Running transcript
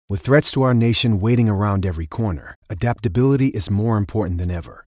With threats to our nation waiting around every corner, adaptability is more important than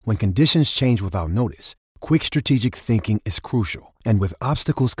ever. When conditions change without notice, quick strategic thinking is crucial. And with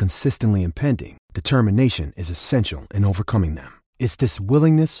obstacles consistently impending, determination is essential in overcoming them. It's this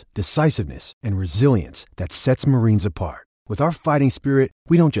willingness, decisiveness, and resilience that sets Marines apart. With our fighting spirit,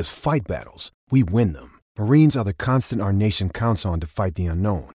 we don't just fight battles, we win them. Marines are the constant our nation counts on to fight the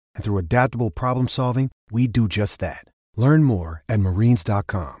unknown. And through adaptable problem solving, we do just that. Learn more at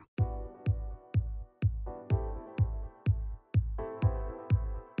marines.com.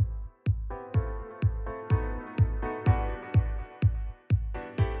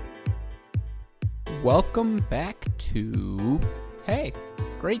 Welcome back to Hey,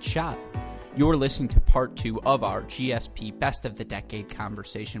 Great Shot. You're listening to part 2 of our GSP Best of the Decade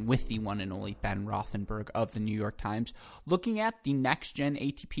conversation with the one and only Ben Rothenberg of the New York Times, looking at the next-gen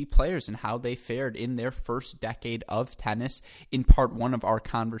ATP players and how they fared in their first decade of tennis. In part 1 of our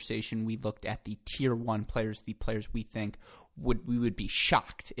conversation, we looked at the Tier 1 players, the players we think we would be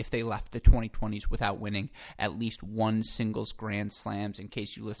shocked if they left the 2020s without winning at least one singles Grand Slams. In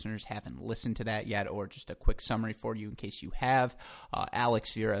case you listeners haven't listened to that yet, or just a quick summary for you in case you have,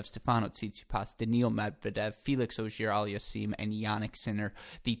 Alex Zverev, Stefano Tsitsipas, Daniil Medvedev, Felix Auger-Aliassime, and Jannik Sinner,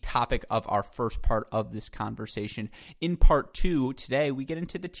 the topic of our first part of this conversation. In part 2, today, we get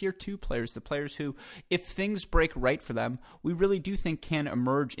into the Tier 2 players, the players who, if things break right for them, we really do think can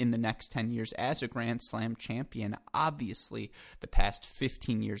emerge in the next 10 years as a Grand Slam champion. Obviously, the past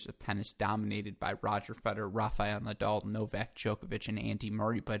 15 years of tennis dominated by Roger Federer, Rafael Nadal, Novak Djokovic, and Andy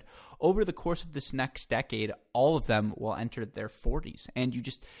Murray. But over the course of this next decade, all of them will enter their 40s. And you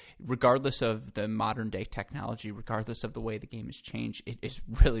just, regardless of the modern day technology, regardless of the way the game has changed, it is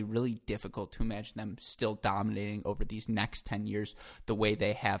really, really difficult to imagine them still dominating over these next 10 years the way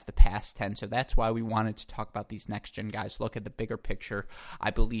they have the past 10. So that's why we wanted to talk about these next gen guys, look at the bigger picture.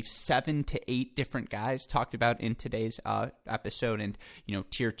 I believe 7 to 8 different guys talked about in today's episode. And,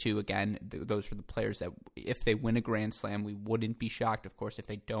 Tier 2, again, those are the players that if they win a Grand Slam, we wouldn't be shocked. Of course, if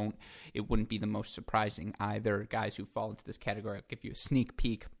they don't, it wouldn't be the most surprising either. Guys who fall into this category, I'll give you a sneak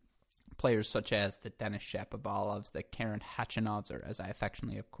peek. Players such as the Denis Shapovalovs, the Karen Khachanovs, or as I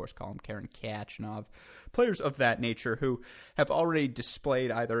affectionately, of course, call him, Karen Khachanov. Players of that nature who have already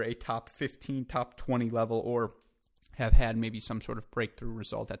displayed either a top 15, top 20 level, or have had maybe some sort of breakthrough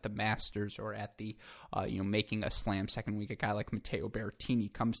result at the Masters or at the, making a slam second week. A guy like Matteo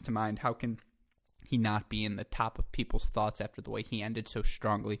Berrettini comes to mind. How can he not be in the top of people's thoughts after the way he ended so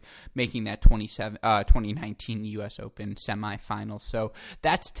strongly, making that 2019 U.S. Open semifinals? So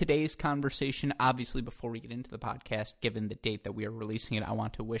that's today's conversation. Obviously, before we get into the podcast, given the date that we are releasing it, I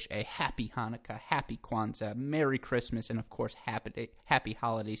want to wish a happy Hanukkah, happy Kwanzaa, Merry Christmas, and of course, happy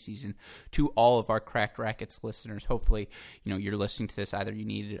holiday season to all of our Cracked Rackets listeners. Hopefully, you're listening to this, either you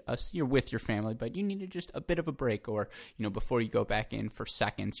needed you're with your family, but you needed just a bit of a break, or, before you go back in for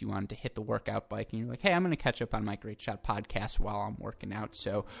seconds, you wanted to hit the workout bike, and you're like, hey, I'm going to catch up on my Great Shot podcast while I'm working out.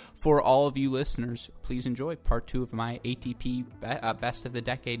 So for all of you listeners, please enjoy part 2 of my ATP Best of the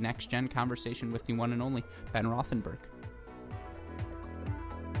Decade Next Gen conversation with the one and only Ben Rothenberg.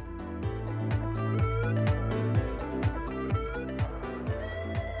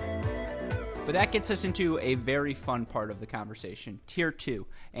 But that gets us into a very fun part of the conversation, Tier 2.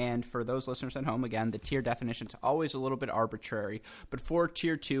 And for those listeners at home, again, the tier definition is always a little bit arbitrary. But for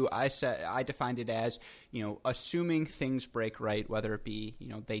Tier 2, I defined it as, assuming things break right, whether it be,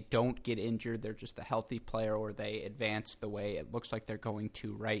 they don't get injured, they're just a healthy player, or they advance the way it looks like they're going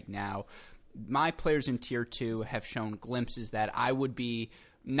to right now. My players in Tier 2 have shown glimpses that I would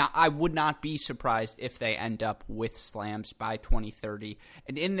not be surprised if they end up with slams by 2030.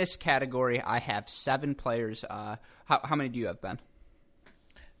 And in this category, I have 7 players. How many do you have, Ben?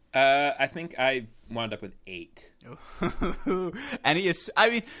 I think I wound up with 8.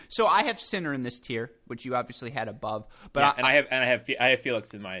 So I have Sinner in this tier, which you obviously had above. But yeah, I have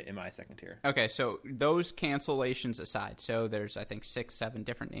Felix in my second tier. Okay, so those cancellations aside, so there's I think 6, 7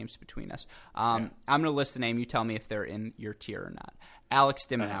 different names between us. I'm going to list the name. You tell me if they're in your tier or not. Alex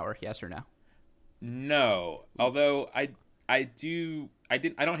de Minaur, yes or no? No. Although I don't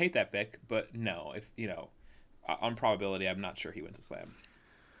hate that pick, but no. If on probability, I'm not sure he wins a slam.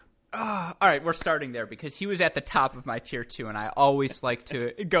 All right, we're starting there because he was at the top of my tier 2, and I always like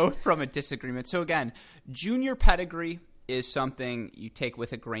to go from a disagreement. So again, junior pedigree, is something you take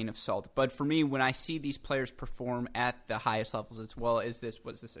with a grain of salt. But for me, when I see these players perform at the highest levels as well, was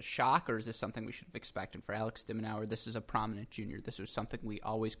this a shock, or is this something we should have expected for Alex de Minaur? This is a prominent junior. This was something we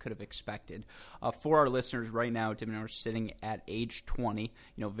always could have expected. For our listeners right now, de Minaur is sitting at age 20,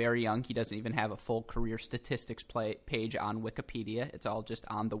 very young. He doesn't even have a full career statistics page on Wikipedia. It's all just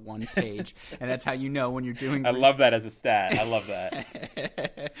on the one page, and that's how you know when you're doing. I love that as a stat. I love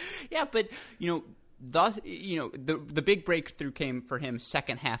that. Yeah, but the big breakthrough came for him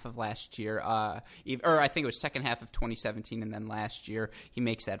second half of last year, or I think it was second half of 2017, and then last year he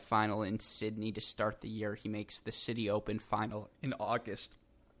makes that final in Sydney to start the year. He makes the City Open final in August.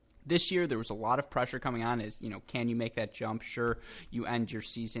 This year, there was a lot of pressure coming on can you make that jump? Sure, you end your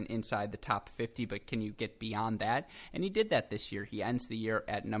season inside the top 50, but can you get beyond that? And he did that this year. He ends the year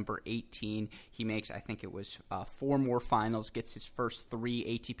at number 18. He makes, I think it was 4 more finals, gets his first 3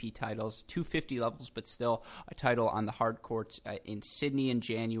 ATP titles, 250 levels, but still a title on the hard courts in Sydney in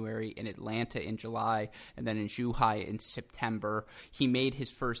January, in Atlanta in July, and then in Zhuhai in September. He made his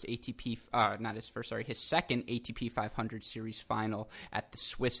first his second ATP 500 series final at the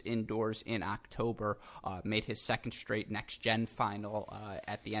Swiss Indoors in October, made his second straight next-gen final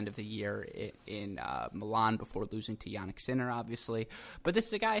at the end of the year in Milan before losing to Jannik Sinner, obviously. But this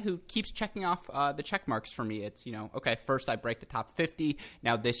is a guy who keeps checking off the check marks for me. It's, okay, first I break the top 50.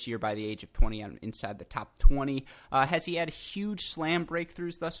 Now this year, by the age of 20, I'm inside the top 20. Has he had huge slam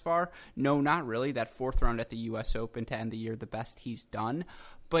breakthroughs thus far? No, not really. That 4th round at the U.S. Open to end the year, the best he's done.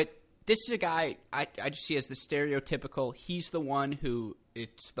 But this is a guy I just see as the stereotypical. He's the one who,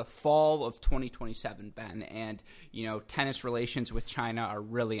 it's the fall of 2027, Ben, and, tennis relations with China are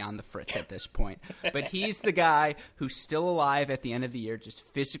really on the fritz at this point. But he's the guy who's still alive at the end of the year, just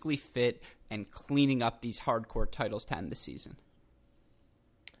physically fit and cleaning up these hardcore titles to end the season.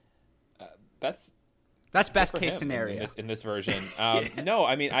 That's best case scenario in this version. No,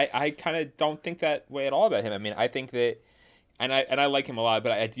 I mean, I kind of don't think that way at all about him. I mean, I think that, and I like him a lot,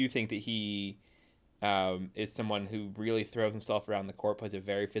 but I do think that he is someone who really throws himself around the court, plays a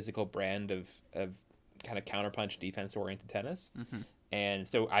very physical brand of kind of counterpunch defense-oriented tennis. Mm-hmm. And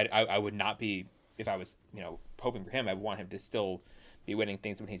so I would not be, if I was, hoping for him, I would want him to still be winning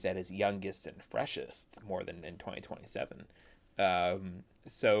things when he's at his youngest and freshest more than in 2027.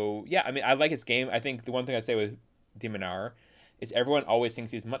 So, yeah, I mean, I like his game. I think the one thing I'd say with de Minaur is everyone always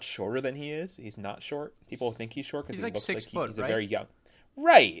thinks he's much shorter than he is. He's not short. People think he's short because he like looks 6 like foot, he's right? a very young.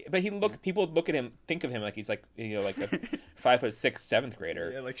 Right, but people look at him, think of him like he's like like a 5'6", 7th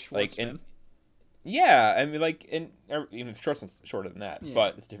grader. Yeah, like Schwartzman. I mean, even Schwartzman's shorter than that,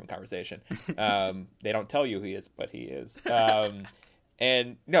 but it's a different conversation. They don't tell you who he is, but he is.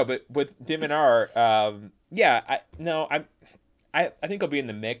 And no, but with de Minaur, I think he'll be in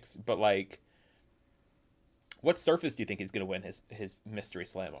the mix, but like, what surface do you think he's going to win his mystery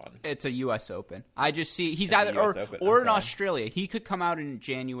slam on? It's a U.S. Open. I just see he's either or in Australia. He could come out in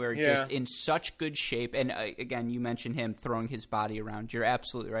January just in such good shape. And again, you mentioned him throwing his body around. You're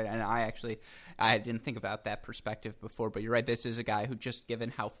absolutely right. And I didn't think about that perspective before, but you're right. This is a guy who, just given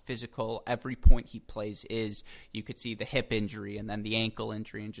how physical every point he plays is, you could see the hip injury and then the ankle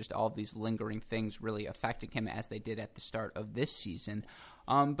injury and just all of these lingering things really affecting him as they did at the start of this season.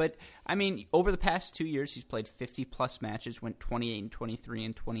 But, I mean, over the past 2 years, he's played 50-plus matches, went 28-23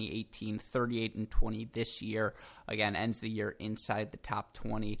 in 2018, 38-20 this year. Again, ends the year inside the top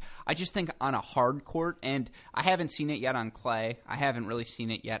 20. I just think on a hard court, and I haven't seen it yet on clay. I haven't really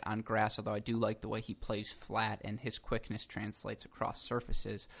seen it yet on grass, although I do like the way he plays flat and his quickness translates across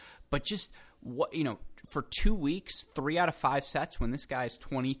surfaces. But just, for 2 weeks, 3 out of 5 sets, when this guy's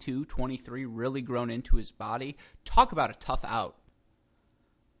 22, 23, really grown into his body, talk about a tough out.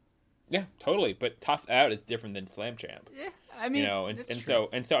 Yeah, totally. But tough out is different than slam champ. Yeah, I mean, so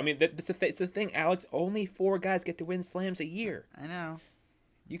I mean, it's the thing, Alex. Only 4 guys get to win slams a year. I know.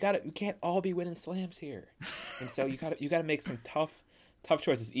 You can't all be winning slams here, and so you gotta make some tough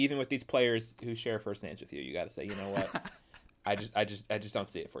choices. Even with these players who share first names with you, you gotta say, you know what, I just don't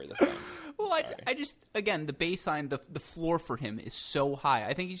see it for you this time. Well, I just, again, the baseline, the floor for him is so high.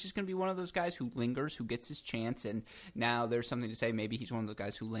 I think he's just going to be one of those guys who lingers, who gets his chance, and now there's something to say maybe he's one of those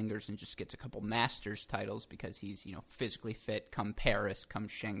guys who lingers and just gets a couple Masters titles because he's, physically fit come Paris, come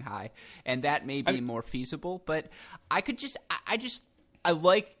Shanghai, and that may be more feasible. But I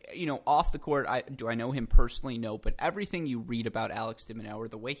like, off the court, do I know him personally? No, but everything you read about Alex de Minaur,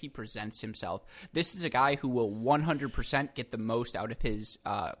 the way he presents himself, this is a guy who will 100% get the most out of his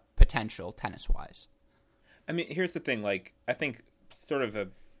potential tennis-wise. I mean, here's the thing, like, I think sort of a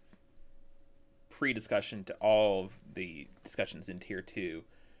pre-discussion to all of the discussions in Tier 2,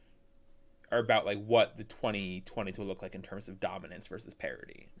 are about like what the 2020s will look like in terms of dominance versus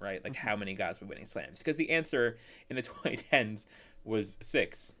parity, right? Like how many guys were winning slams? Because the answer in the 2010s was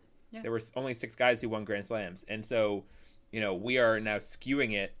 6. Yeah. There were only 6 guys who won Grand Slams, and so we are now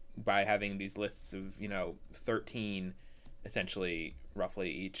skewing it by having these lists of 13 essentially roughly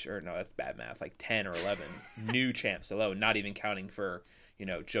each, or no, that's bad math, like 10 or 11 new champs alone, not even counting for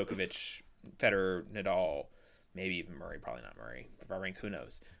Djokovic, Federer, Nadal, maybe even Murray, probably not Murray, but rank, who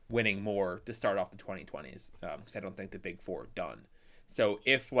knows, winning more to start off the 2020s, because I don't think the big 4 are done. So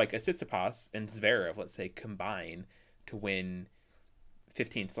if like a Tsitsipas and Zverev, let's say, combine to win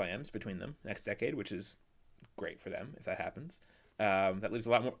 15 slams between them next decade, which is great for them if that happens, that leaves a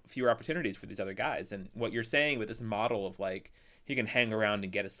lot fewer opportunities for these other guys. And what you're saying with this model of like he can hang around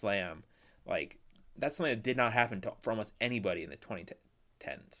and get a slam, like that's something that did not happen for almost anybody in the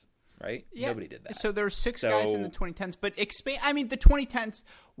 2010s. Right? Yeah. Nobody did that. So there were 6 guys in the 2010s, but the 2010s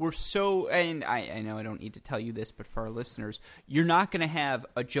were so, and I know I don't need to tell you this, but for our listeners, you're not going to have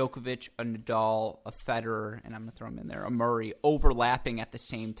a Djokovic, a Nadal, a Federer, and I'm going to throw him in there, a Murray, overlapping at the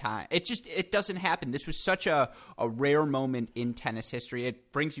same time. It doesn't happen. This was such a rare moment in tennis history.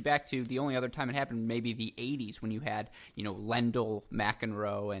 It brings you back to the only other time it happened, maybe the 80s, when you had, Lendl,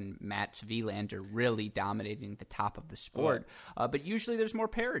 McEnroe, and Mats Wilander really dominating the top of the sport. But usually there's more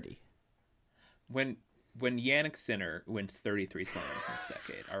parity. When Jannik Sinner wins 33 slams this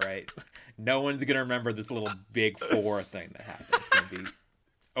decade, all right, no one's going to remember this little big 4 thing that happened. It's going to be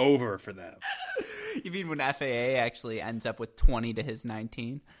over for them. You mean when FAA actually ends up with 20 to his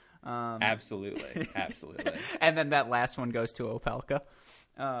 19? Absolutely. And then that last one goes to Opelka.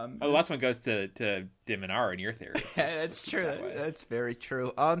 The last one goes to De Minaur in your theory. That's true. That's very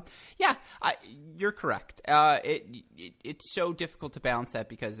true. You're correct. It's so difficult to balance that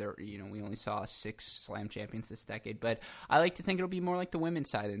because we only saw 6 slam champions this decade. But I like to think it'll be more like the women's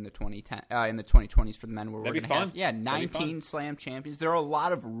side in the 2020s for the men, where we're going to have 19 slam champions. There are a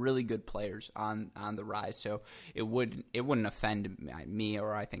lot of really good players on the rise, so it wouldn't offend me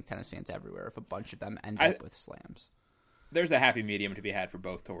or I think tennis fans everywhere if a bunch of them end up with slams. There's a happy medium to be had for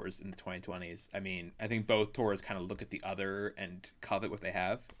both tours in the 2020s. I mean, I think both tours kind of look at the other and covet what they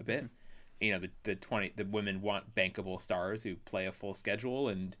have a bit. The women want bankable stars who play a full schedule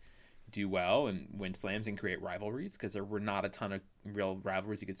and do well and win slams and create rivalries, because there were not a ton of real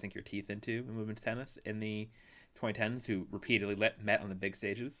rivalries you could sink your teeth into in women's tennis in the 2010s, who repeatedly met on the big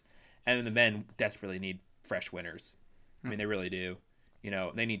stages. And then the men desperately need fresh winners. I mean, they really do.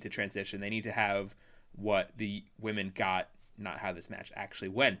 They need to transition. They need to have what the women got, not how this match actually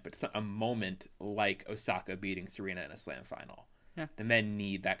went, but a moment like Osaka beating Serena in a slam final. Yeah. The men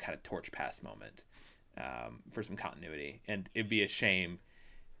need that kind of torch pass moment for some continuity. And it'd be a shame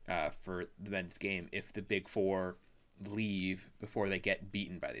for the men's game if the big 4 leave before they get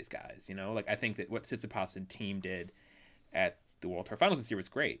beaten by these guys. Like I think that what Tsitsipas and team did at the World Tour Finals this year was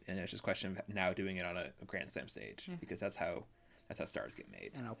great. And it's just a question of now doing it on a Grand Slam stage, because that's how stars get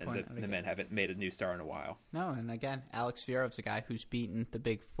made. And the men haven't made a new star in a while. No, and again, Alex Zverev's a guy who's beaten the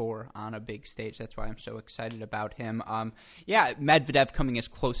big 4 on a big stage. That's why I'm so excited about him. Medvedev coming as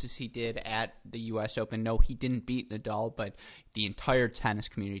close as he did at the U.S. Open. No, he didn't beat Nadal, but the entire tennis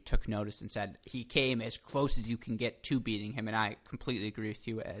community took notice and said he came as close as you can get to beating him, and I completely agree with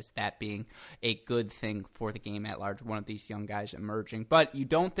you as that being a good thing for the game at large, one of these young guys emerging. But you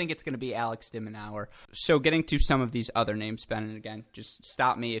don't think it's going to be Alex de Minaur. So getting to some of these other names, Ben, and again, just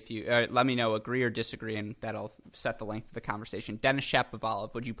stop me if you let me know, agree or disagree, and that'll set the length of the conversation. Denis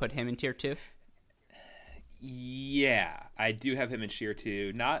Shapovalov, would you put him in tier 2? Yeah, I do have him in tier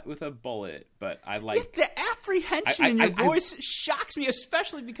 2, not with a bullet, but I like the apprehension in your voice shocks me,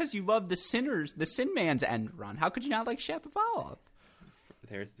 especially because you love the Sin Man's end run. How could you not like Shapovalov?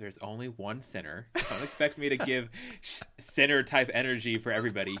 There's only one Sinner. Don't expect me to give Sinner type energy for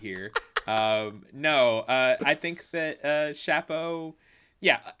everybody here. I think that Shapo,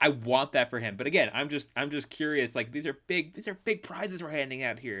 I want that for him. But again, I'm just curious. Like these are big prizes we're handing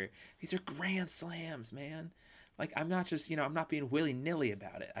out here. These are Grand Slams, man. Like I'm not just I'm not being willy nilly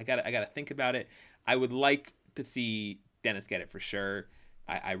about it. I gotta think about it. I would like to see Denis get it for sure.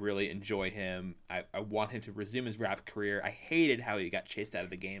 I really enjoy him. I want him to resume his rap career. I hated how he got chased out of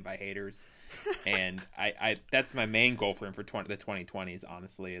the game by haters. And I that's my main goal for him for the 2020s,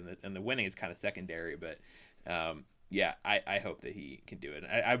 honestly. And the winning is kind of secondary, but I hope that he can do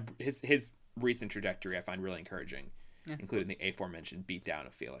it. His recent trajectory I find really encouraging. including the aforementioned beatdown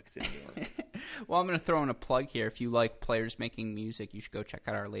of Felix in New York. Well, I'm going to throw in a plug here. If you like players making music, you should go check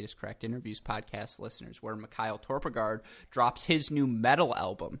out our latest Correct Interviews podcast, listeners, where Mikhail Torpegaard drops his new metal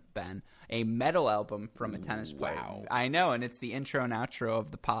album, Ben. A metal album from a tennis player. Wow. I know, and it's the intro and outro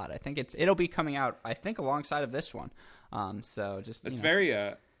of the pod. I think it'll be coming out, I think, alongside of this one. So just That's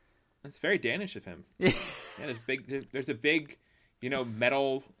very Danish of him. Yeah, there's a big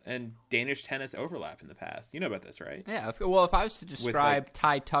metal and Danish tennis overlap in the past. You know about this, right? Yeah. If I was to describe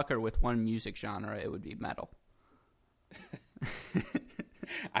Ty Tucker with one music genre, it would be metal.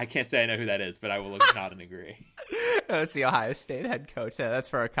 I can't say I know who that is, but I will nod and agree. That's the Ohio State head coach. Yeah, that's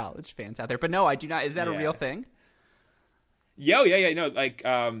for our college fans out there. But no, I do not. Is that a real thing? Yeah. No, like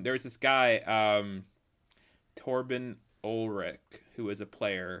there was this guy, Torben Ulrich, who was a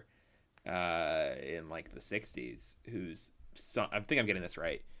player in like the 60s, whose son, I think I'm getting this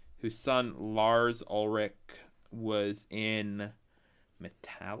right, whose son Lars Ulrich was in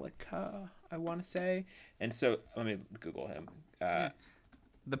Metallica, I want to say. And so let me Google him.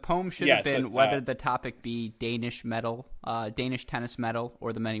 The poem should have been whether the topic be Danish metal, Danish tennis metal,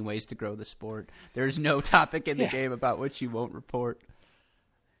 or the many ways to grow the sport. There's no topic in the game about which you won't report.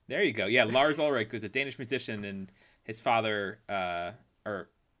 There you go. Yeah, Lars Ulrich was a Danish musician, and his father, or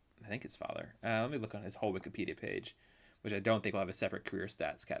I think his father. Let me look on his whole Wikipedia page, which I don't think will have a separate career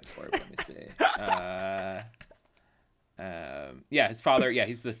stats category. But let me see. Yeah, his father. Yeah,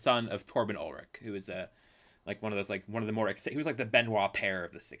 he's the son of Torben Ulrich, who is one of the more. He was like the Benoit Paire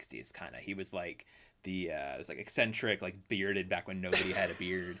of the '60s, kind of. He was like this like eccentric, like bearded back when nobody had a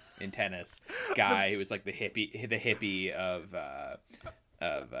beard in tennis guy. He was like the hippie of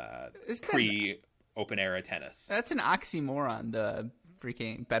pre-open era tennis. That's an oxymoron. The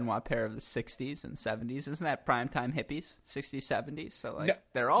freaking Benoit Paire of the 60s and 70s. Isn't that primetime hippies? 60s, 70s. So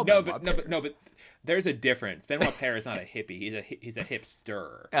they're all Benoit Pairs. But there's a difference. Benoit Paire is not a hippie. He's a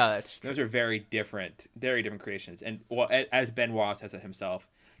hipster. Oh, that's true. Those are very different creations. And as Benoit says it himself,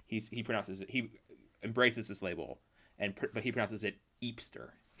 he embraces this label, but he pronounces it Eepster.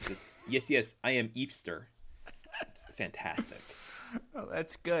 He says, yes, I am Eepster. It's fantastic. Oh,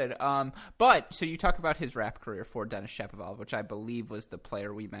 that's good. But so you talk about his rap career for Denis Shapovalov, which I believe was the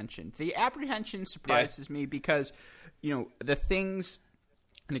player we mentioned. The apprehension surprises me because, the things,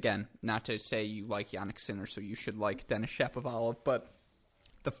 and again, not to say you like Jannik Sinner, so you should like Denis Shapovalov, but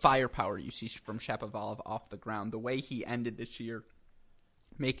the firepower you see from Shapovalov off the ground, the way he ended this year,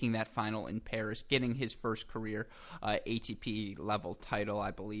 making that final in Paris, getting his first career ATP level title. I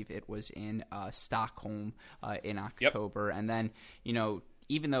believe it was in Stockholm in October. Yep. And then,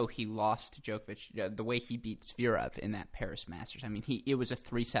 even though he lost to Djokovic, the way he beat Zverev in that Paris Masters, I mean, it was a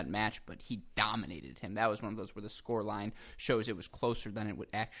 3-set match, but he dominated him. That was one of those where the score line shows it was closer than it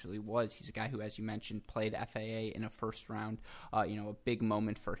actually was. He's a guy who, as you mentioned, played FAA in a first round, a big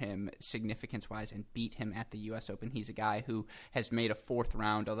moment for him significance-wise, and beat him at the U.S. Open. He's a guy who has made a fourth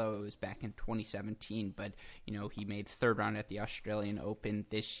round, although it was back in 2017, but, he made third round at the Australian Open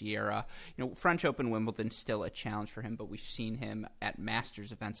this year. French Open, Wimbledon, still a challenge for him, but we've seen him at Masters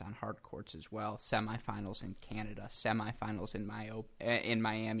events on hard courts as well. Semifinals in Canada, semifinals in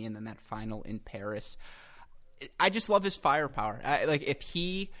Miami, and then that final in Paris. I just love his firepower. If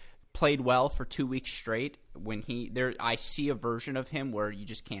he played well for 2 weeks straight, I see a version of him where you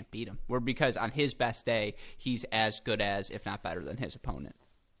just can't beat him. Because on his best day, he's as good as, if not better than, his opponent.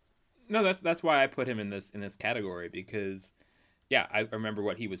 No, that's why I put him in this category, because I remember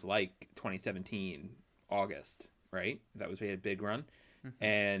what he was like 2017 August, right? That was when he had a big run. Mm-hmm.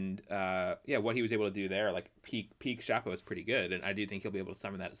 And what he was able to do there, like peak Shapo, is pretty good, and I do think he'll be able to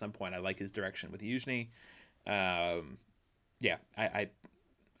summon that at some point. I like his direction with Yuzhny. I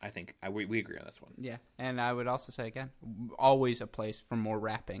think we agree on this one. Yeah, and I would also say, again, always a place for more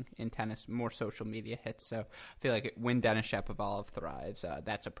rapping in tennis, more social media hits. So I feel like when Denis Shapovalov thrives,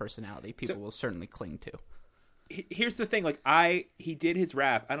 that's a personality people will certainly cling to. Here's the thing, he did his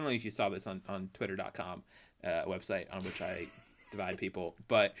rap. I don't know if you saw this on Twitter.com website on which I divide people,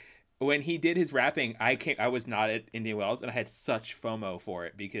 but when he did his rapping, I was not at Indian Wells, and I had such FOMO for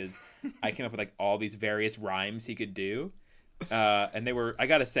it because I came up with all these various rhymes he could do, and they were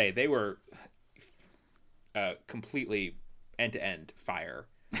completely end to end fire.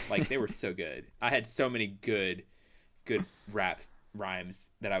 They were so good. I had so many good rap rhymes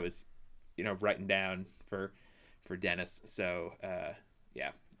that I was writing down for Denis. So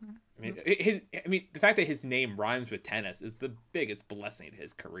the fact that his name rhymes with tennis is the biggest blessing to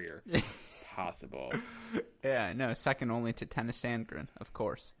his career possible. Yeah, no, second only to Tennis Sandgren, of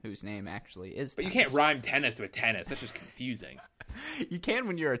course, whose name actually is. But tennis. You can't rhyme tennis with tennis. That's just confusing. You can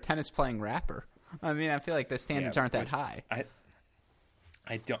when you're a tennis-playing rapper. I mean, I feel like the standards aren't that high.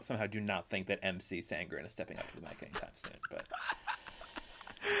 I do not think that MC Sangren is stepping up to the mic anytime soon, but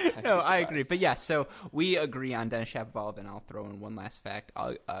No, I agree. But yeah, so we agree on Denis Shapovalov, and I'll throw in one last fact.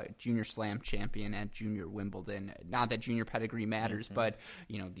 Junior Slam champion at Junior Wimbledon. Not that junior pedigree matters, but,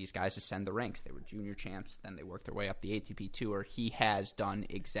 these guys ascend the ranks. They were junior champs, then they worked their way up the ATP Tour. He has done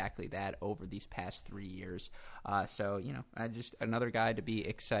exactly that over these past 3 years. So, just another guy to be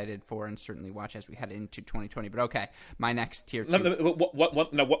excited for and certainly watch as we head into 2020. But okay, my next tier two.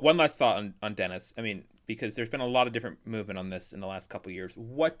 One last thought on Denis. I mean, because there's been a lot of different movement on this in the last couple of years.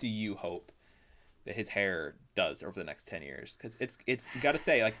 What do you hope that his hair does over the next 10 years? Because it's got to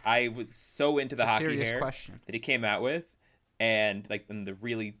say, like, I was so into the hockey hair that he came out with, and like in the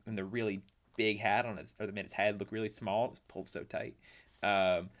really big hat on his, or that made his head look really small. It was pulled so tight.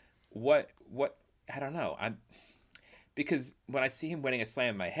 What I don't know. Because when I see him winning a slam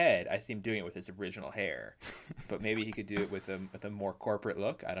in my head, I see him doing it with his original hair. But maybe he could do it with a more corporate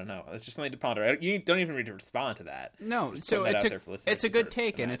look. I don't know. It's just something to ponder. You don't even need to respond to that. No, so it's a good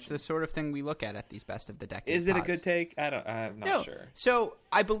take, and it's the sort of thing we look at these Best of the Decade Is it a good take? I'm not sure. So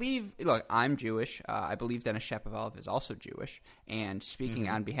I believe, look, I'm Jewish. I believe Denis Shapovalov is also Jewish. And speaking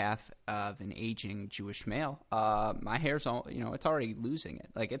on behalf of an aging Jewish male, my hair's it's already losing it.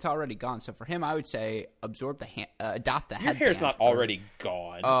 Like, it's already gone. So for him, I would say adopt the headband. Your hair's not already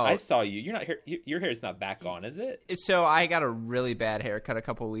gone. Oh. I saw you. You're not here. Your hair's not that gone, is it? So I got a really bad haircut a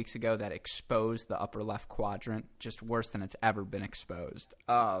couple of weeks ago that exposed the upper left quadrant, just worse than it's ever been exposed.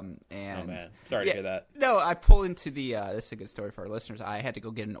 Oh man, sorry to hear that. No, I pull into the. This is a good story for our listeners. I had to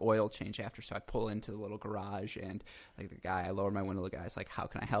go get an oil change after, so I pull into the little garage, and like the guy, I lower my window. The guy's like, "How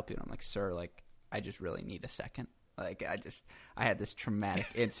can I help you?" And I'm like, "Sir, like, I just really need a second." Like, I had this traumatic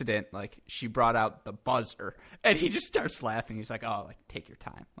incident. Like, she brought out the buzzer, and he just starts laughing. He's like, "Oh, like, take your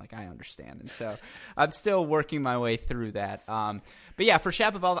time." Like, I understand. And so I'm still working my way through that. But yeah, for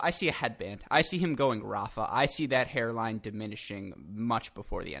Shapovalov, I see a headband. I see him going Rafa. I see that hairline diminishing much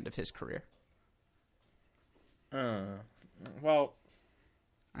before the end of his career. Well,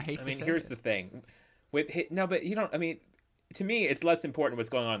 I mean, here's the thing. But you don't. I mean, to me, it's less important what's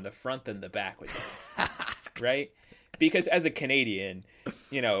going on in the front than the back with him, right? Because as a Canadian,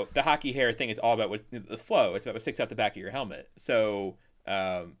 the hockey hair thing is all about the flow. It's about what sticks out the back of your helmet. So,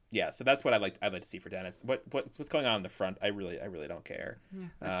 so that's what I'd like to see for Denis. What's going on in the front? I really don't care.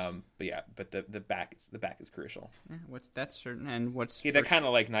 But the back is crucial. Yeah, that's certain. And that kind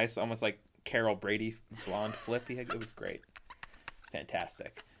of like nice, almost like Carol Brady blonde flip he had. It was great,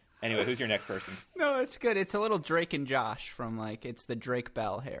 fantastic. Anyway, who's your next person? No, it's good. It's a little Drake and Josh from it's the Drake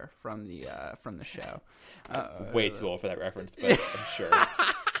Bell hair from the show. Way too old for that reference, but I'm sure.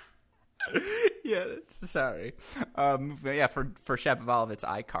 Yeah, sorry. For Shapovalov, it's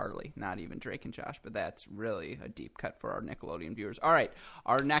iCarly, not even Drake and Josh, but that's really a deep cut for our Nickelodeon viewers. All right,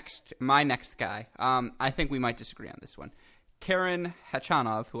 my next guy. I think we might disagree on this one. Karen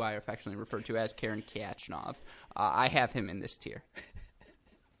Khachanov, who I affectionately refer to as Karen Khachanov. I have him in this tier.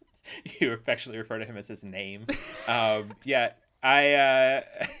 You affectionately refer to him as his name. I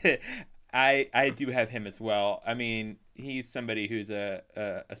do have him as well. I mean, he's somebody who's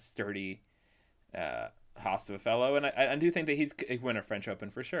a sturdy, hostile fellow, and I do think that he's win a French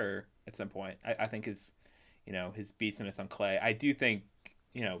Open for sure at some point. I think his beastness on clay. I do think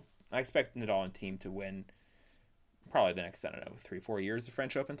I expect Nadal and team to win probably the next 3-4 years of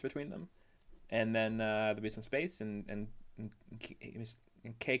French Opens between them, and then there'll be some space and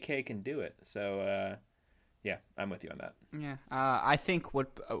KK can do it. So, I'm with you on that. Yeah. I think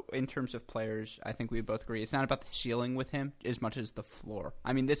in terms of players, I think we both agree. It's not about the ceiling with him as much as the floor.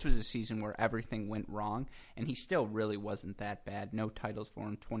 I mean, this was a season where everything went wrong, and he still really wasn't that bad. No titles for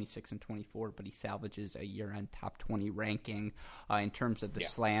him, 26 and 24, but he salvages a year-end top 20 ranking. In terms of the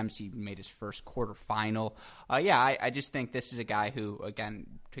slams, he made his first quarterfinal. I just think this is a guy who, again,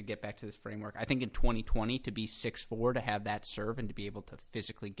 to get back to this framework, I think in 2020 to be 6'4", to have that serve and to be able to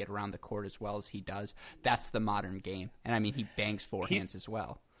physically get around the court as well as he does, that's the modern game. And I mean, he bangs forehands as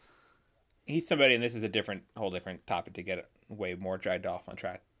well. He's somebody, and this is a whole different topic to get way more dragged off on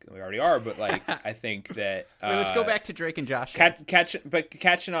track than we already are. But I think that let's go back to Drake and Josh. But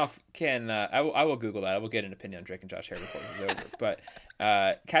Khachanov can. I will Google that. I will get an opinion on Drake and Josh here before this is over. But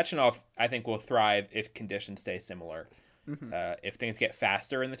Khachanov, I think, will thrive if conditions stay similar. Mm-hmm. If things get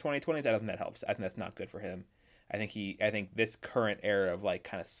faster in the 2020s, I don't think that helps. I think that's not good for him. I think this current era of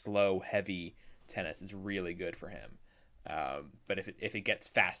kind of slow, heavy tennis is really good for him. But if it gets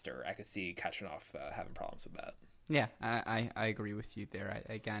faster, I could see Khachanov having problems with that. Yeah, I agree with you there.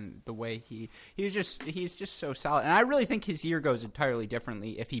 Again, the way he's just so solid, and I really think his year goes entirely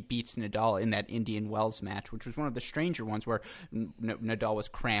differently if he beats Nadal in that Indian Wells match, which was one of the stranger ones where Nadal was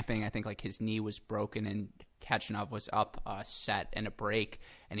cramping. I think like his knee was broken and Khachanov was up a set and a break,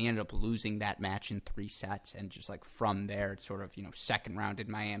 and he ended up losing that match in 3 sets. And just like from there, it's sort of, second round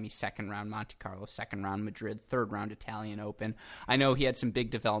in Miami, second round Monte Carlo, second round Madrid, third round Italian Open. I know he had some big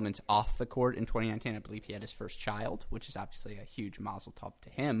developments off the court in 2019. I believe he had his first child, which is obviously a huge mazel tov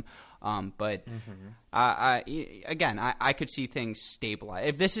to him. But I could see things stabilize.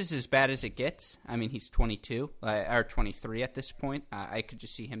 If this is as bad as it gets, I mean, he's 22 or 23 at this point. I could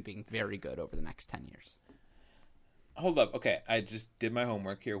just see him being very good over the next 10 years. Hold up. Okay, I just did my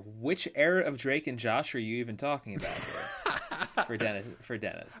homework here. Which era of Drake and Josh are you even talking about here? for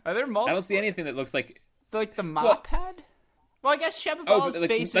Dennis. Are there multiple? I don't see anything that looks like the mop head? Well, I guess Shapoval's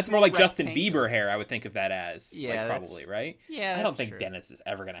face that's is more like Justin rectangular. Bieber hair. I would think of that as. Yeah, probably right. Yeah, I don't think true. Dennis is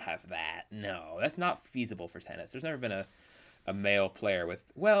ever going to have that. No, that's not feasible for tennis. There's never been a male player with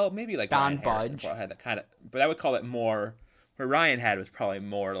maybe like Don Ryan Harrison Budge had that kind of, but I would call it more. What Ryan had was probably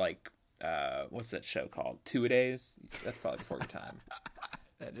more like. What's that show called? 2-A-Days? That's probably before your time.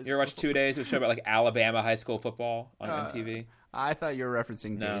 You ever watch 2-A-Days? It was a show about like Alabama high school football on MTV. I thought you were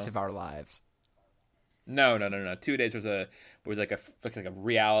referencing Days of Our Lives. No. 2-A-Days was like a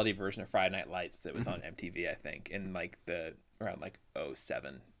reality version of Friday Night Lights that was on MTV, I think, in like around like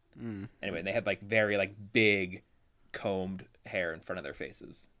 2007. Anyway, they had like very like big combed hair in front of their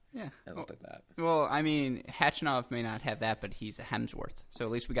faces. Yeah. It looked like that. Well, I mean, Khachanov may not have that, but he's a Hemsworth. So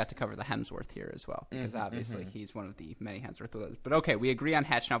at least we got to cover the Hemsworth here as well, because obviously he's one of the many Hemsworth brothers. But okay, we agree on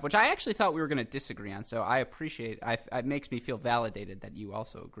Khachanov, which I actually thought we were going to disagree on. So I appreciate it makes me feel validated that you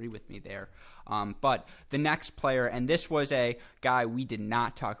also agree with me there. But the next player, and this was a guy we did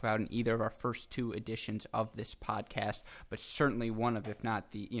not talk about in either of our first 2 editions of this podcast, but certainly one of, if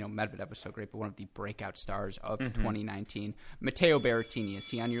not the, Medvedev was so great, but one of the breakout stars of 2019, Matteo Berrettini. Is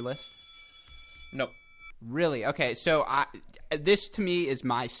he on your list? Nope. Really? Okay, so this to me is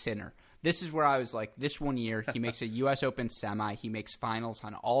my sinner. This is where I was like, this one year, he makes a U.S. Open semi. He makes finals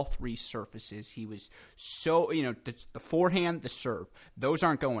on all 3 surfaces. He was so, the forehand, the serve, those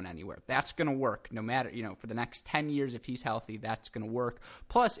aren't going anywhere. That's going to work no matter, for the next 10 years, if he's healthy, that's going to work.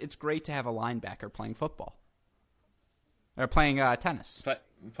 Plus, it's great to have a linebacker playing football. Or playing tennis.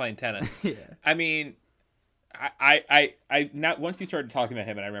 Playing tennis. Yeah. I mean, I not once you started talking about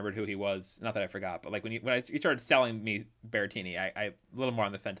him and I remembered who he was. Not that I forgot, but like when you started selling me Berrettini, I a little more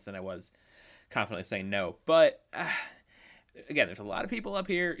on the fence than I was confidently saying no. But again, there's a lot of people up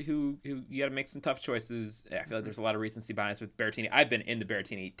here who you got to make some tough choices. I feel like there's a lot of recency bias with Berrettini. I've been in the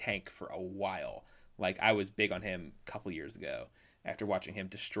Berrettini tank for a while. Like I was big on him a couple years ago after watching him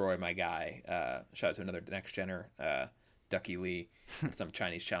destroy my guy. Shout out to another next gener. Ducky Lee, some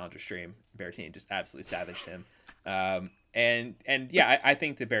Chinese challenger stream. Berrettini just absolutely savaged him. And yeah, I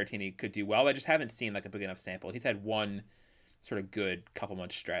think that Berrettini could do well. I just haven't seen like a big enough sample. He's had one sort of good couple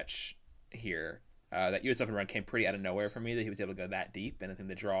month stretch here. That US Open run came pretty out of nowhere for me that he was able to go that deep, and I think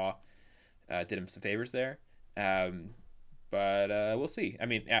the draw did him some favors there. But we'll see. I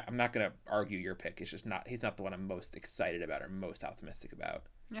mean, I'm not going to argue your pick. It's just he's not the one I'm most excited about or most optimistic about.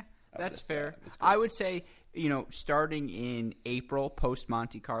 Yeah, that's fair. I would say, starting in April, post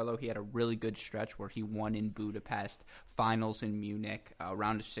Monte Carlo, he had a really good stretch where he won in Budapest, finals in Munich,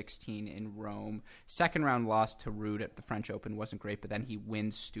 round of 16 in Rome. Second round loss to Ruud at the French Open wasn't great, but then he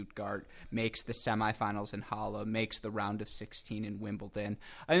wins Stuttgart, makes the semifinals in Halle, makes the round of 16 in Wimbledon.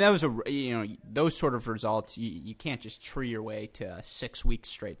 I mean, that was those sort of results. You can't just tree your way to 6 weeks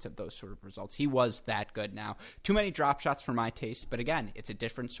straight of those sort of results. He was that good now. Too many drop shots for my taste, but again, it's a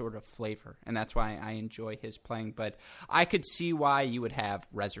different sort of flavor, and that's why I enjoy his playing. But I could see why you would have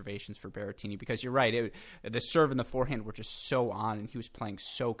reservations for Berrettini, because you're right. The serve and the forehand were just so on, and he was playing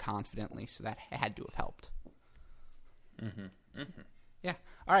so confidently, so that had to have helped. Yeah.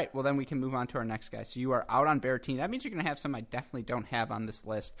 All right, well, then we can move on to our next guy. So you are out on Berrettini. That means you're going to have some I definitely don't have on this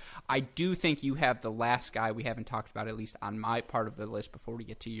list. I do think you have the last guy we haven't talked about, at least on my part of the list, before we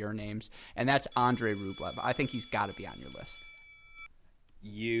get to your names, and that's Andrei Rublev. I think he's got to be on your list.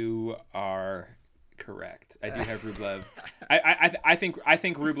 You are correct. I do have Rublev. I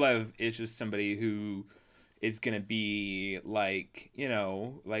think Rublev is just somebody who is going to be like,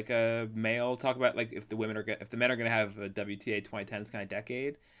 like a male talk about, like if the men are going to have a WTA 2010s kind of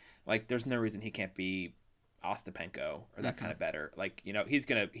decade, like there's no reason he can't be Ostapenko or that kind of better. Like, he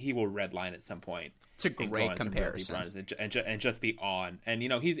will redline at some point. It's a great comparison. And just be on. And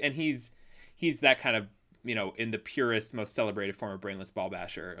he's that kind of, in the purest, most celebrated form of brainless ball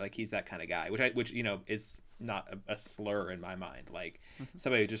basher. Like he's that kind of guy, which is not a slur in my mind. Like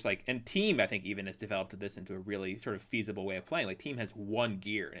somebody who just like, and Team I think even has developed this into a really sort of feasible way of playing. Like Team has one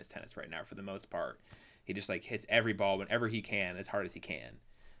gear in his tennis right now for the most part. He just like hits every ball whenever he can, as hard as he can,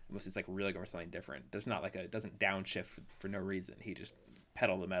 unless it's like really going for something different. There's not like doesn't downshift for no reason. He just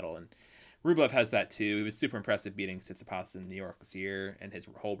pedal the metal. And Rublev has that too. He was super impressive beating Tsitsipas in New York this year, and his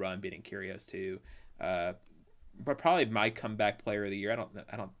whole run beating Kyrgios too. But probably my comeback player of the year. I don't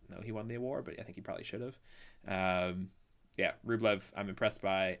know he won the award, but I think he probably should have. Yeah, Rublev I'm impressed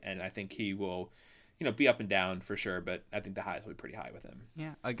by, and I think he will, be up and down for sure, but I think the highs will be pretty high with him.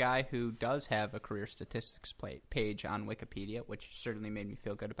 Yeah, a guy who does have a career statistics page on Wikipedia, which certainly made me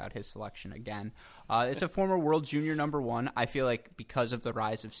feel good about his selection again. It's a former world junior #1. I feel like because of the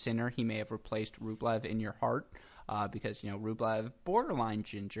rise of Sinner, he may have replaced Rublev in your heart. Because Rublev borderline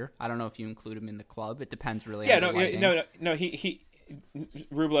ginger. I don't know if you include him in the club. It depends really. Yeah, on no. He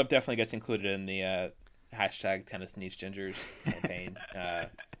Rublev definitely gets included in the hashtag tennis niche gingers campaign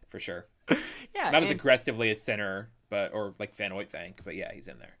for sure. Yeah, not as aggressively as Sinner, or like Van Uytvanck, but yeah, he's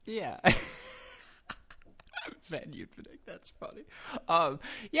in there. Yeah. Van Uytvanck, that's funny.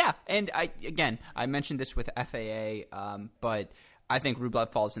 Yeah, and I mentioned this with FAA, but I think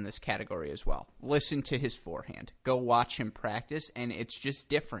Rublev falls in this category as well. Listen to his forehand. Go watch him practice, and it's just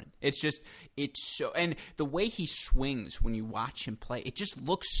different. It's so, and the way he swings when you watch him play, it just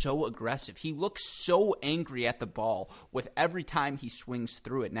looks so aggressive. He looks so angry at the ball with every time he swings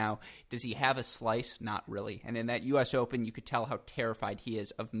through it. Now, does he have a slice? Not really. And in that U.S. Open, you could tell how terrified he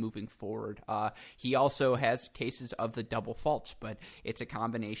is of moving forward. He also has cases of the double faults, but it's a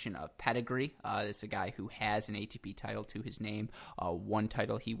combination of pedigree. This is a guy who has an ATP title to his name. One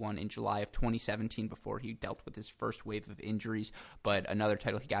title he won in July of 2017 before he dealt with his first wave of injuries, but another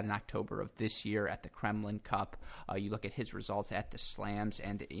title he got in October of this year at the Kremlin Cup. You look at his results at the Slams,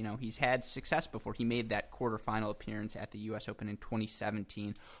 and he's had success before. He made that quarterfinal appearance at the U.S. Open in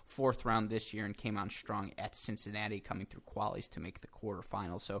 2017, fourth round this year, and came on strong at Cincinnati, coming through qualies to make the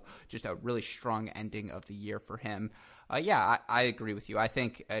quarterfinal. So just a really strong ending of the year for him. I agree with you. I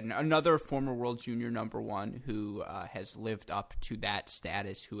think another former world junior #1 who has lived up to that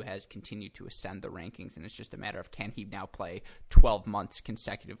status, who has continued to ascend the rankings, and it's just a matter of can he now play 12 months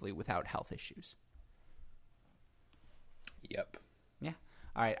consecutively without health issues. Yep. Yeah.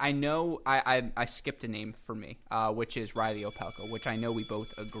 All right. I know I skipped a name for me, which is Riley Opelka, which I know we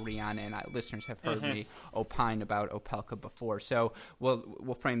both agree on, and listeners have heard me opine about Opelka before. So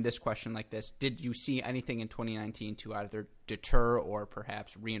we'll frame this question like this. Did you see anything in 2019 to either deter or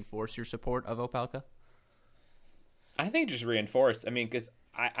perhaps reinforce your support of Opelka? I think just reinforced. I mean, because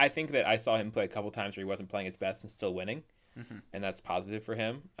I think that I saw him play a couple times where he wasn't playing his best and still winning, and that's positive for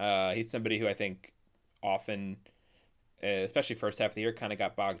him. He's somebody who I think often, especially first half of the year, kind of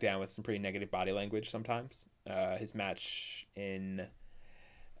got bogged down with some pretty negative body language sometimes. His match in,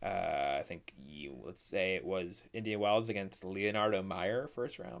 I think, let's say it was Indian Wells against Leonardo Meyer,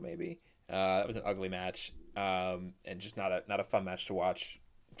 first round maybe. That was an ugly match, and just not a fun match to watch,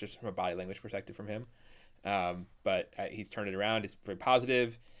 just from a body language perspective from him. But he's turned it around. He's very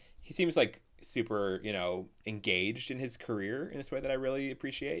positive. He seems like super, engaged in his career in this way that I really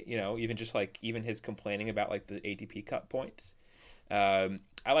appreciate. Even his complaining about like the ATP Cup points. I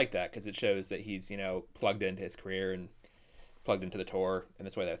like that because it shows that he's, plugged into his career and plugged into the tour in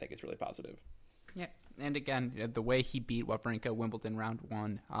this way that I think is really positive. Yeah. And again, the way he beat Wawrinka Wimbledon round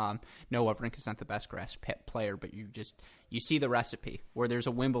 1. No, Wawrinka's not the best grass player, but you see the recipe where there's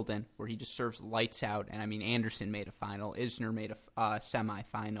a Wimbledon where he just serves lights out. And I mean, Anderson made a final, Isner made a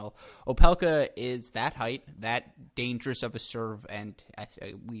semifinal. Opelka is that height, that dangerous of a serve, and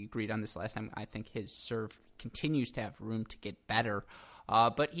we agreed on this last time. I think his serve continues to have room to get better.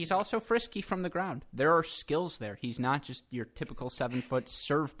 But he's also frisky from the ground. There are skills there. He's not just your typical 7-foot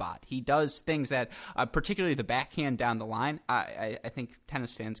serve bot. He does things that, particularly the backhand down the line, I think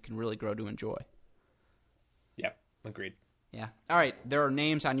tennis fans can really grow to enjoy. Yeah, agreed. Yeah. All right, there are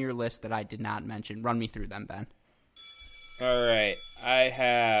names on your list that I did not mention. Run me through them, Ben. All right, I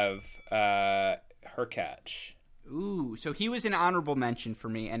have Hurkacz. Ooh, so he was an honorable mention for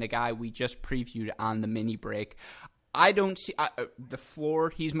me, and a guy we just previewed on the mini break. I don't see the floor.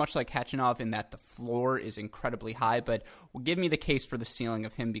 He's much like Khachanov in that the floor is incredibly high, but give me the case for the ceiling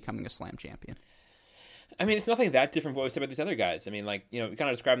of him becoming a slam champion. I mean, it's nothing that different from what we said about these other guys. I mean, we kind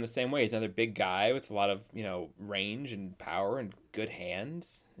of describe him the same way. He's another big guy with a lot of, range and power and good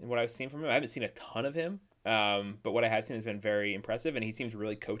hands. And what I've seen from him, I haven't seen a ton of him, but what I have seen has been very impressive, and he seems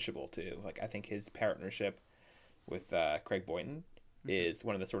really coachable too. I think his partnership with Craig Boynton is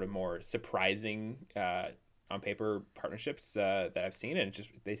one of the sort of more surprising on paper partnerships that I've seen, and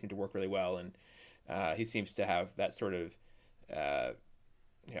they seem to work really well. And He seems to have that sort of,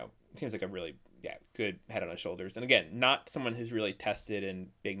 seems like a really good head on his shoulders. And again, not someone who's really tested in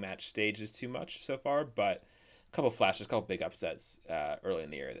big match stages too much so far, but a couple flashes, a couple big upsets early in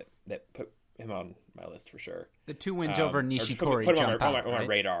the year that put him on my list for sure. The 2 wins over Nishikori put him jump on out, my right?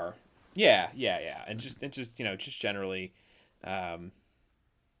 radar. Yeah, and just just generally,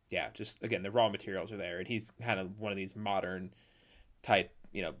 just again the raw materials are there, and he's kind of one of these modern type,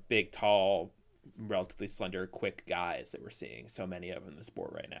 big, tall, relatively slender, quick guys that we're seeing so many of in the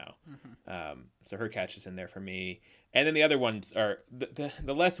sport right now. Mm-hmm. So Hurkacz is in there for me, and then the other ones are the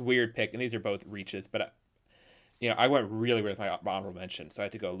less weird pick, and these are both reaches, but I went really weird with my honorable mention, so I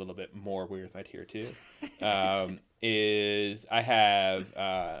had to go a little bit more weird with my tier 2. Is I have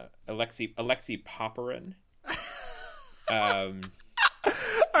Alexei Popyrin. All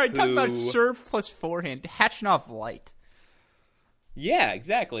right, talk about serve plus forehand, Khachanov light. Yeah,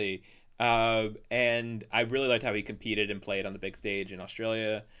 exactly. And I really liked how he competed and played on the big stage in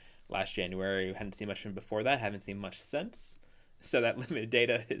Australia last January. Hadn't seen much of him before that. Haven't seen much since. So that limited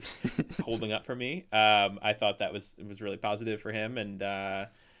data is holding up for me. I thought that was really positive for him, and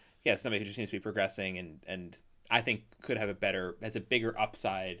somebody who just seems to be progressing, and I think has a bigger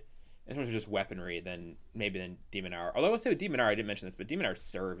upside in terms of just weaponry than de Minaur. Although I would say with de Minaur, I didn't mention this, but de Minaur's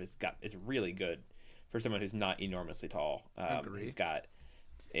serve is really good for someone who's not enormously tall. He's got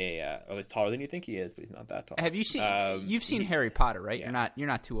he's taller than you think he is, but he's not that tall. Have you seen? You've seen Harry Potter, right? Yeah. You're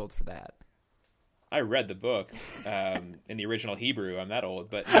not too old for that. I read the book in the original Hebrew. I'm that old,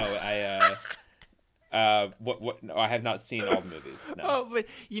 but no, No, I have not seen all the movies. No. Oh, but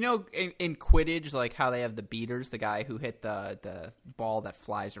in Quidditch, like how they have the beaters, the guy who hit the ball that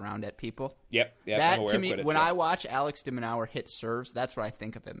flies around at people. Yep. That to me, when I watch Alex de Minaur hit serves, that's what I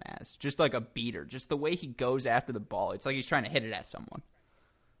think of him as. Just like a beater, just the way he goes after the ball. It's like he's trying to hit it at someone.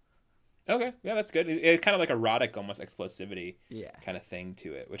 Okay, yeah, that's good. It's kind of like erotic, almost explosivity, kind of thing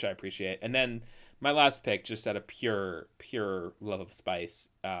to it, which I appreciate. And then my last pick, just out of pure love of spice,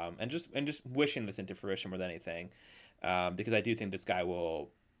 and just wishing this into fruition more than anything, because I do think this guy will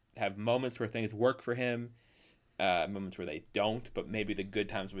have moments where things work for him, moments where they don't, but maybe the good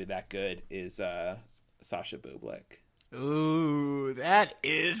times will be that good. Is Sasha Bublik. Ooh, that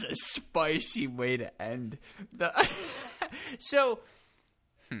is a spicy way to end the. So.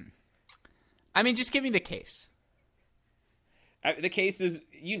 I mean, just give me the case. The case is,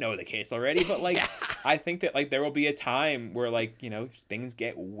 the case already, but I think that there will be a time where things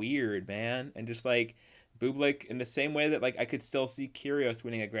get weird, man, and just Bublik in the same way that I could still see Kyrgios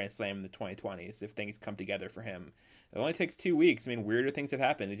winning a Grand Slam in the 2020s if things come together for him. It only takes 2 weeks. I mean, weirder things have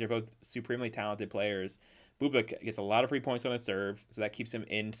happened. These are both supremely talented players. Bublik gets a lot of free points on his serve, so that keeps him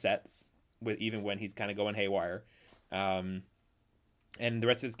in sets even when he's kind of going haywire. And the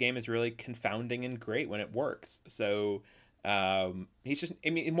rest of his game is really confounding and great when it works. So he's just,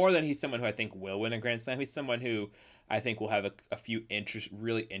 more than he's someone who I think will win a Grand Slam, he's someone who I think will have a few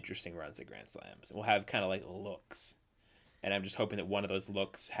really interesting runs at Grand Slams. And will have kind of looks. And I'm just hoping that one of those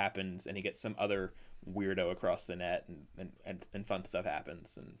looks happens and he gets some other weirdo across the net and fun stuff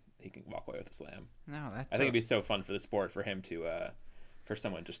happens and he can walk away with a slam. No, I think it'd be so fun for the sport for him to... For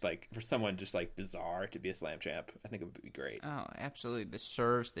someone just bizarre to be a slam champ, I think it would be great. Oh, absolutely! The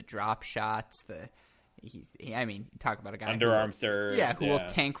serves, the drop shots, talk about a guy underarm serve, who will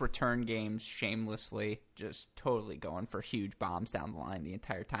tank return games shamelessly, just totally going for huge bombs down the line the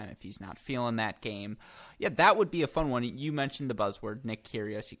entire time if he's not feeling that game. Yeah, that would be a fun one. You mentioned the buzzword Nick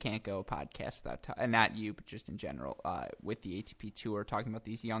Kyrgios. You can't go a podcast without and not you, but just in general with the ATP Tour, talking about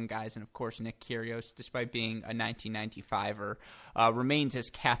these young guys, and of course Nick Kyrgios, despite being a 1995er, remains as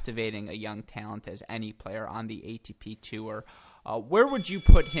captivating a young talent as any player on the ATP Tour. Where would you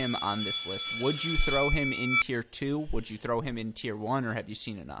put him on this list? Would you throw him in tier 2? Would you throw him in tier 1, or have you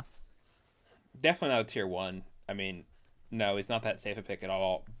seen enough? Definitely not a tier 1. I mean, no, he's not that safe a pick at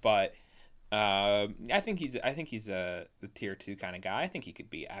all. But I think he's the tier 2 kind of guy. I think he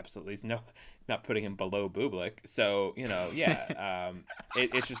could be absolutely. He's not putting him below Bublik. So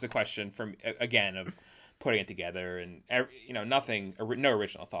it's just a question of putting it together and no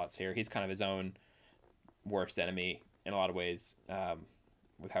original thoughts here. He's kind of his own worst enemy in a lot of ways,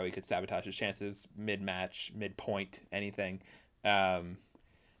 with how he could sabotage his chances mid-match, mid-point, anything, and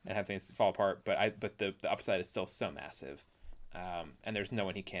have things fall apart. But the upside is still so massive, and there's no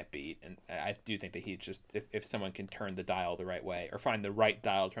one he can't beat. And I do think that he's just if someone can turn the dial the right way or find the right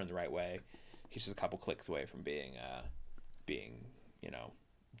dial to turn the right way, he's just a couple clicks away from being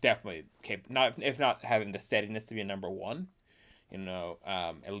definitely capable. If not having the steadiness to be a number one,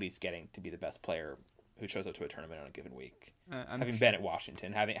 at least getting to be the best player who shows up to a tournament on a given week. Having been at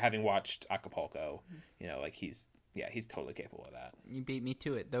Washington, having watched Acapulco, like he's totally capable of that. You beat me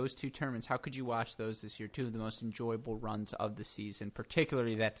to it. Those two tournaments, how could you watch those this year? Two of the most enjoyable runs of the season,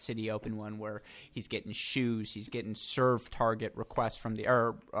 particularly that City Open one where he's getting shoes, he's getting serve target requests from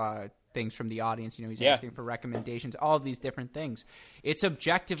things from the audience. He's asking for recommendations, all of these different things. It's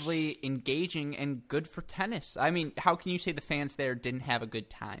objectively engaging and good for tennis. I mean, how can you say the fans there didn't have a good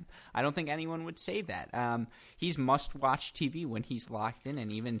time? I don't think anyone would say that. He's must-watch TV when he's locked in,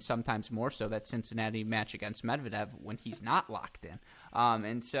 and even sometimes more so that Cincinnati match against Medvedev when he's not locked in.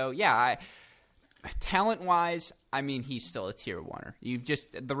 And so, talent-wise, I mean, he's still a tier oneer.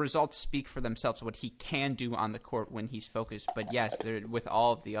 The results speak for themselves, what he can do on the court when he's focused. But yes, with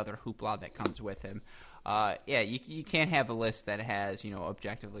all of the other hoopla that comes with him, you can't have a list that has,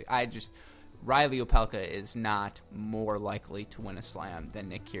 objectively. Riley Opelka is not more likely to win a slam than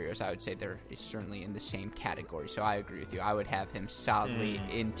Nick Kyrgios. I would say they're certainly in the same category. So I agree with you. I would have him solidly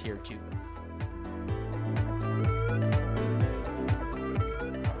in tier 2.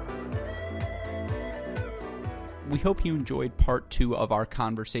 We hope you enjoyed part 2 of our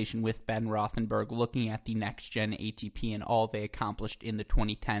conversation with Ben Rothenberg, looking at the next-gen ATP and all they accomplished in the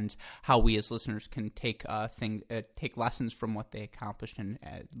 2010s, how we as listeners can take lessons from what they accomplished and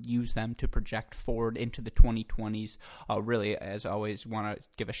use them to project forward into the 2020s. Really, as always, want to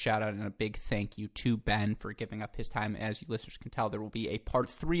give a shout-out and a big thank you to Ben for giving up his time. As you listeners can tell, there will be a part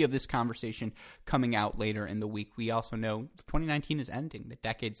 3 of this conversation coming out later in the week. We also know 2019 is ending, the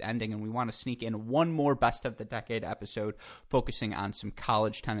decade's ending, and we want to sneak in one more Best of the Decade episode focusing on some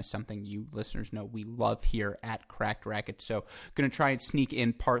college tennis, something you listeners know we love here at Cracked Racquets. So going to try and sneak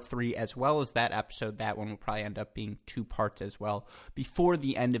in part 3 as well as that episode. That one will probably end up being 2 parts as well before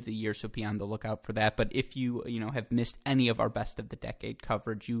the end of the year, so be on the lookout for that. But if you have missed any of our Best of the Decade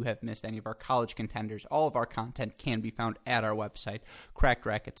coverage, you have missed any of our college contenders, all of our content can be found at our website,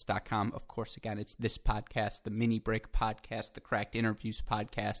 crackedrackets.com. Of course, again, it's this podcast, the Mini Break podcast, the Cracked Interviews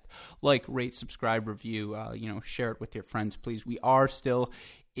podcast. Like, rate, subscribe, review, share it with your friends, please. We are still,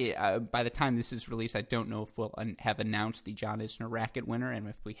 by the time this is released, I don't know if we'll have announced the John Isner racket winner, and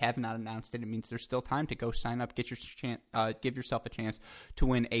if we have not announced it, it means there's still time to go sign up, give yourself a chance to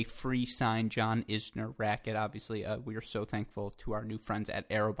win a free signed John Isner racket. Obviously, we are so thankful to our new friends at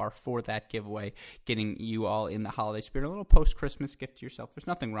Aerobar for that giveaway, getting you all in the holiday spirit, a little post-Christmas gift to yourself. There's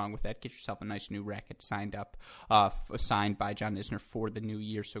nothing wrong with that. Get yourself a nice new racket signed by John Isner for the new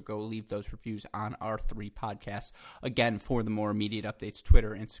year, so go leave those reviews on our 3 podcasts. Again, for the more immediate updates,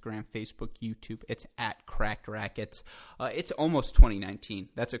 Twitter, Instagram, Facebook, YouTube. It's at Cracked Racquets. It's almost 2019.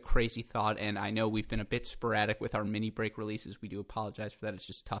 That's a crazy thought, and I know we've been a bit sporadic with our mini break releases. We do apologize for that. It's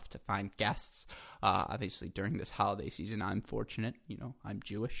just tough to find guests. Obviously, during this holiday season, I'm fortunate. I'm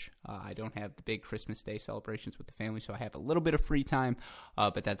Jewish. I don't have the big Christmas Day celebrations with the family, so I have a little bit of free time,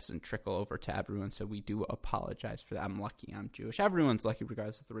 but that doesn't trickle over to everyone, so we do apologize for that. I'm lucky I'm Jewish. Everyone's lucky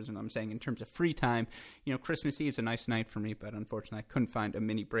regardless of the reason. I'm saying in terms of free time, Christmas Eve is a nice night for me, but unfortunately I couldn't find a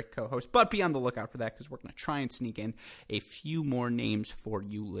mini break co-host. But be on the lookout for that, because we're going to try and sneak in a few more names for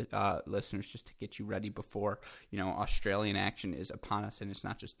you listeners, just to get you ready before Australian action is upon us. And it's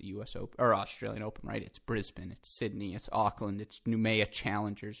not just the U.S. Open or Australian Open, right? It's Brisbane, it's Sydney, it's Auckland, it's Noumea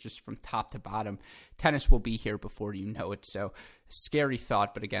Challengers, just from top to bottom. Tennis will be here before you know it. So scary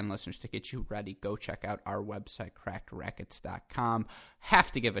thought, but again, listeners, to get you ready, go check out our website, crackedrackets.com.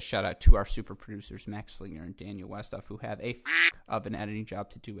 Have to give a shout out to our super producers, Max Fligner and Daniel Westoff, who have of an editing job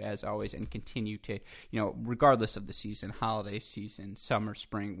to do as always, and continue to, regardless of the season, holiday season, summer,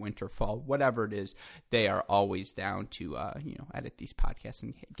 spring, winter, fall, whatever it is, they are always down to, edit these podcasts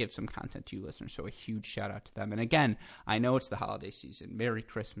and give some content to you listeners. So a huge shout out to them. And again, I know it's the holiday season. Merry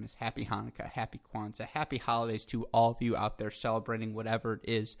Christmas, Happy Hanukkah, Happy Kwanzaa, Happy Holidays to all of you out there celebrating whatever it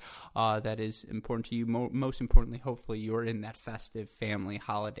is that is important to you. Most importantly, hopefully you're in that festive family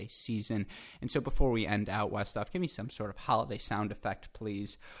holiday season. And so before we end out, Westoff, give me some sort of holiday sound effect,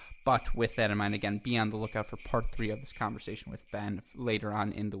 please. But with that in mind, again, be on the lookout for part 3 of this conversation with Ben later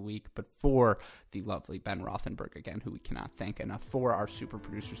on in the week. But for the lovely Ben Rothenberg, again, who we cannot thank enough, for our super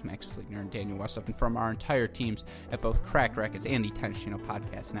producers, Max Fligner and Daniel Westoff, and from our entire teams at both Cracked Racquets and the Tennis Channel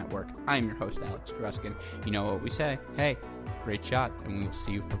Podcast Network, I'm your host, Alex Gruskin. You know what we say. Hey, great shot, and we will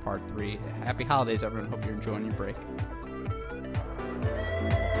see you for part 3. Happy holidays, everyone. Hope you're enjoying your break.